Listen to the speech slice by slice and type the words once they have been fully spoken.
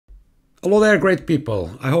Hello there, great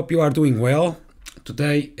people. I hope you are doing well.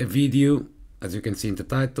 Today, a video, as you can see in the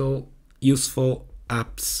title, useful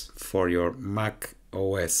apps for your Mac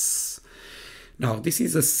OS. Now, this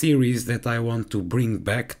is a series that I want to bring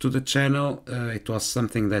back to the channel. It was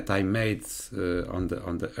something that I made on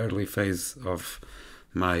the early phase of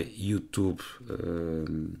my YouTube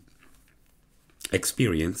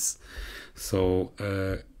experience. So,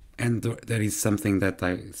 and there is something that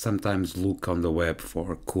I sometimes look on the web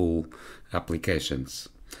for cool applications.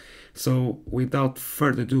 So without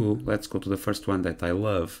further ado, let's go to the first one that I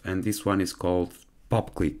love, and this one is called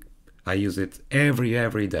Popquick. I use it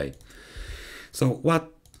every day. So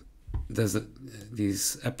what does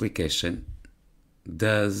this application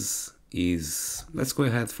does is, let's go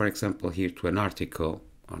ahead, for example, here to an article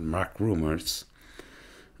on Mac rumors,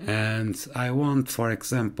 and I want, for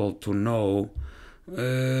example, to know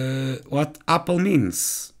what Apple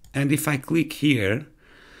means. And if I click here,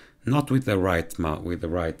 not with the right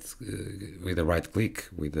click,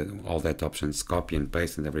 with all that options, copy and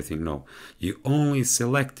paste and everything. No, you only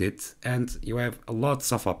select it, and you have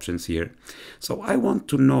lots of options here. So I want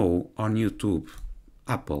to know on YouTube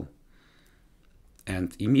Apple,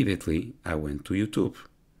 and immediately I went to YouTube.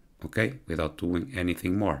 Okay, without doing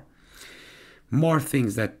anything more. More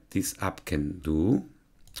things that this app can do.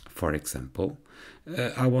 For example,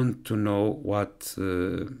 I want to know what,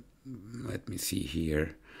 let me see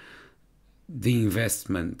here, the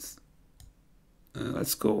investment.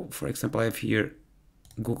 Let's go, for example, I have here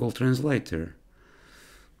Google Translator,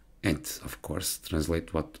 and of course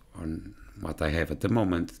translate what I have at the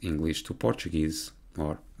moment, English to Portuguese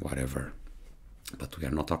or whatever. But we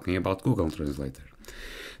are not talking about Google Translator.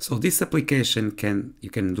 So this application you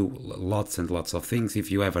can do lots and lots of things. If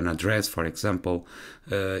you have an address, for example,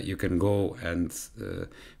 you can go and,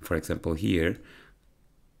 for example, here,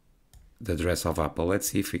 the address of Apple. Let's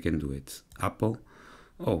see if we can do it. Apple.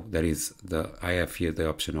 Oh, I have here the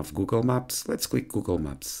option of Google Maps. Let's click Google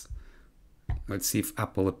Maps. Let's see if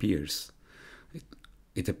Apple appears.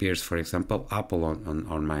 It appears, for example, Apple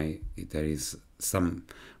on my, there is some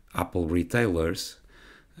Apple retailers,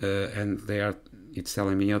 and it's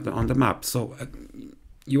telling me on the map. So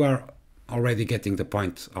you are already getting the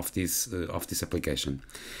point of this application.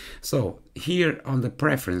 So here on the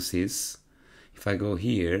preferences, if I go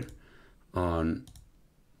here on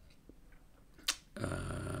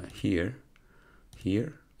here, yeah,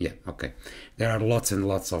 okay, there are lots and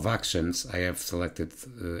lots of actions I have selected,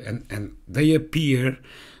 and they appear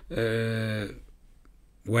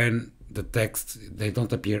when the text, they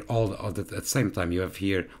don't appear all at the same time. You have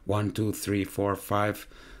here 1, 2, 3, 4, 5,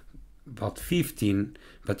 about 15,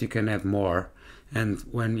 but you can add more. And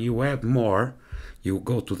when you add more, you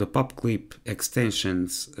go to the Popquick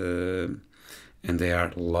extensions, and there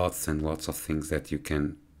are lots and lots of things that you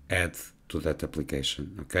can add to that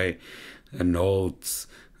application. Okay, notes,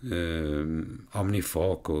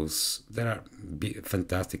 OmniFocus, there are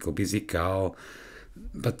fantastical, Bisical,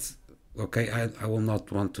 but okay, I will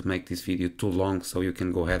not want to make this video too long, so you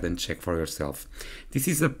can go ahead and check for yourself. This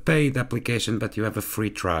is a paid application, but you have a free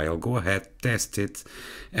trial. Go ahead, test it,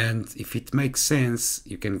 and if it makes sense,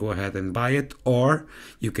 you can go ahead and buy it, or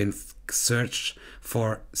you can search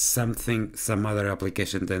for some other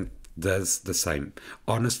application that does the same.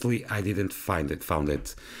 Honestly, I didn't found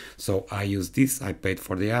it. So I use this, I paid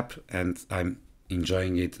for the app, and I'm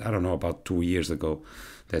enjoying it. I don't know, about 2 years ago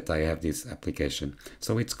that I have this application.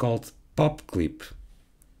 So it's called Popquick.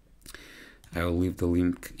 I will leave the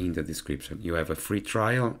link in the description. You have a free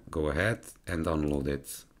trial. Go ahead and download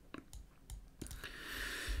it.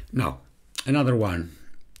 Now, another one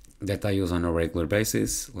that I use on a regular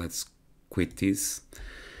basis. Let's quit this.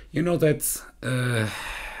 You know that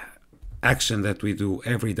action that we do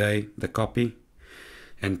every day, the copy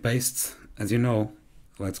and paste. As you know,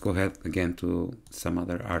 let's go ahead again to some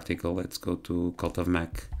other article. Let's go to Cult of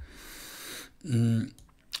Mac.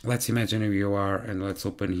 Let's imagine who you are, and let's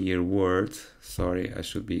open here Word. Sorry, I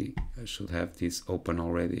should have this open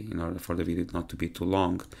already in order for the video not to be too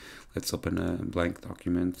long. Let's open a blank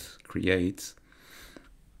document, create,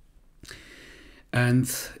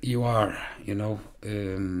 and you are,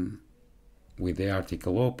 with the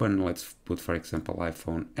article open. Let's put, for example,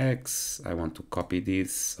 iPhone X. I want to copy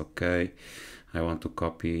this. Okay, I want to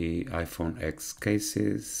copy iPhone X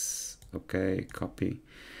cases. Okay, copy.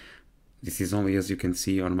 This is only, as you can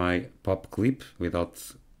see, on my Popquick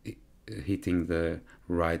without hitting the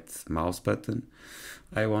right mouse button.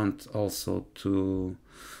 I want also to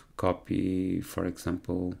copy, for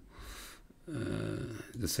example,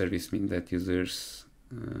 the service mean that users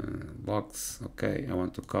logs. Okay, I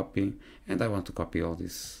want to copy, and I want to copy all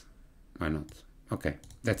this. Why not? Okay,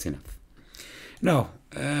 that's enough. Now,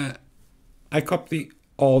 I copy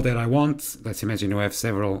all that I want. Let's imagine you have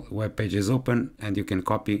several web pages open and you can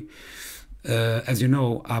copy. As you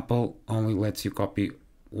know, Apple only lets you copy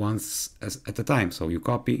once at a time. So you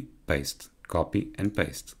copy, paste, copy and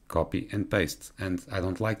paste, copy and paste. And I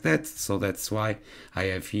don't like that. So that's why I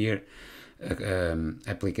have here an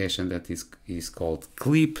application that is called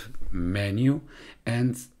ClipMenu.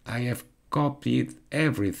 And I have copied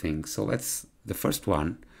everything. So the first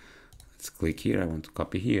one, let's click here. I want to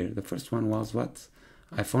copy here. The first one was what?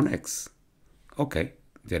 iPhone X. Okay,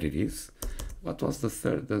 there it is. What was the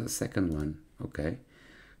second one? Okay,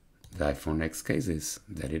 the iPhone X cases.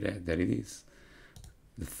 There it is.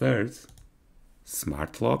 The third,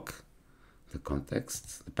 smart lock, the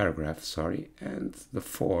context, the paragraph, sorry, and the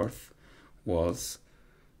fourth was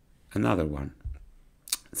another one.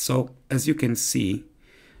 So as you can see,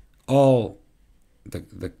 all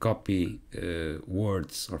the copy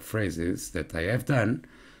words or phrases that I have done,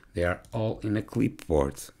 they are all in a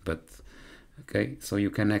clipboard. But okay, so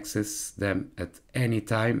you can access them at any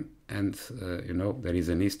time, and you know, there is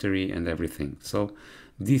an history and everything. So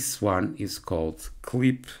this one is called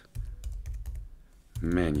ClipMenu,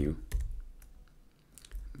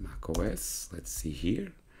 macOS. Let's see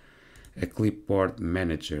here, a clipboard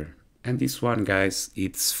manager. And this one, guys,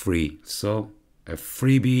 it's free. So a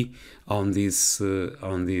freebie on this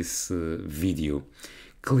video,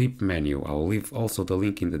 ClipMenu. I'll leave also the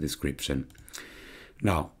link in the description.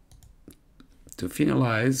 Now, to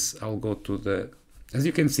finalize, I'll go to as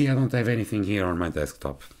you can see, I don't have anything here on my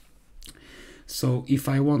desktop. So if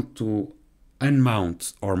I want to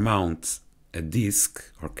unmount or mount a disk,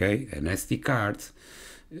 okay, an SD card,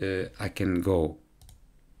 I can go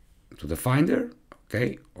to the Finder,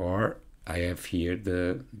 okay, or I have here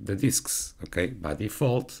the disks, okay. By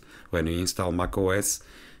default, when you install macOS,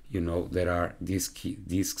 you know, there are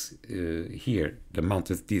disks here, the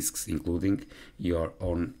mounted disks, including your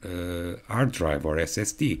own hard drive or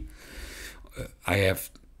SSD. I have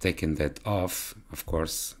taken that off, of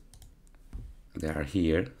course. They are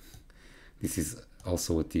here. This is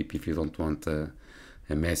also a tip: if you don't want a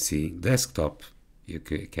messy desktop, you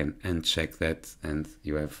can uncheck that and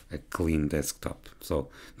you have a clean desktop. So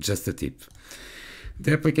just a tip.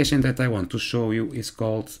 The application that I want to show you is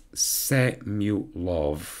called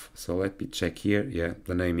Semulov. So let me check here. Yeah,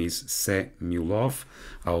 the name is Semulov.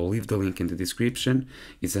 I will leave the link in the description.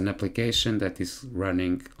 It's an application that is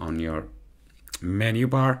running on your menu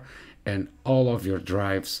bar, and all of your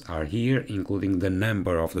drives are here, including the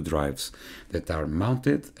number of the drives that are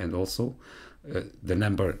mounted, and also the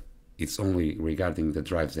number. It's only regarding the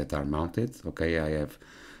drives that are mounted. Okay, I have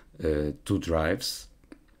 2 drives,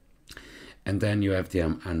 and then you have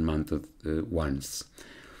the unmounted ones.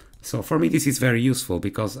 So for me, this is very useful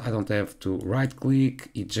because I don't have to right click,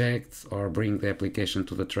 eject, or bring the application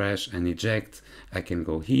to the trash and eject. I can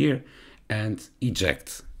go here and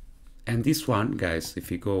eject. And this one, guys, if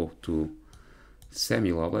you go to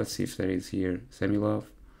Semulov, let's see if there is here Semulov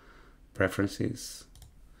preferences.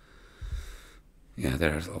 Yeah,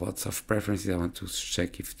 there are lots of preferences. I want to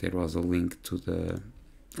check if there was a link to the,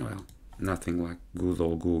 well, nothing like good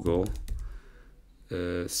old Google.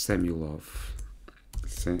 Semulov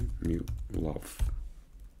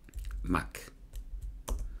Mac.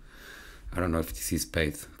 I don't know if this is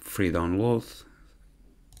paid. Free download.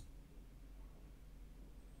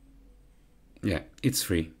 Yeah, it's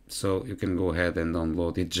free, so you can go ahead and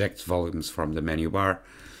download. Eject volumes from the menu bar,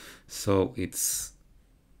 so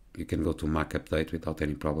you can go to Mac Update without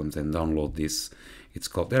any problems and download this. It's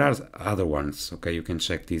called, there are other ones, okay, you can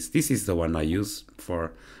check this. This is the one I use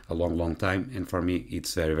for a long time, and for me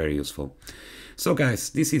it's very useful. So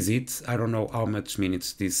guys, this is it. I don't know how much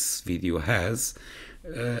minutes this video has.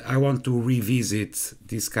 I want to revisit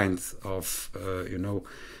this kind of you know,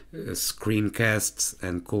 screencasts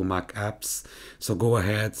and cool Mac apps. So go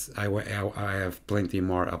ahead. I have plenty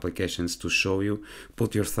more applications to show you.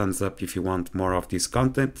 Put your thumbs up if you want more of this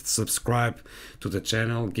content. Subscribe to the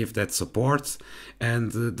channel, give that support.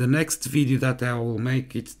 And the next video that I will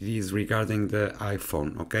make, it is regarding the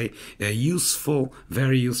iPhone. Okay, a useful,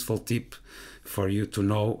 very useful tip for you to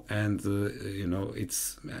know, and you know,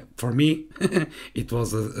 it's for me it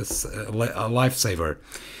was a lifesaver.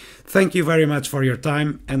 Thank you very much for your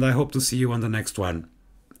time, and I hope to see you on the next one.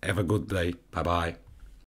 Have a good day. Bye bye.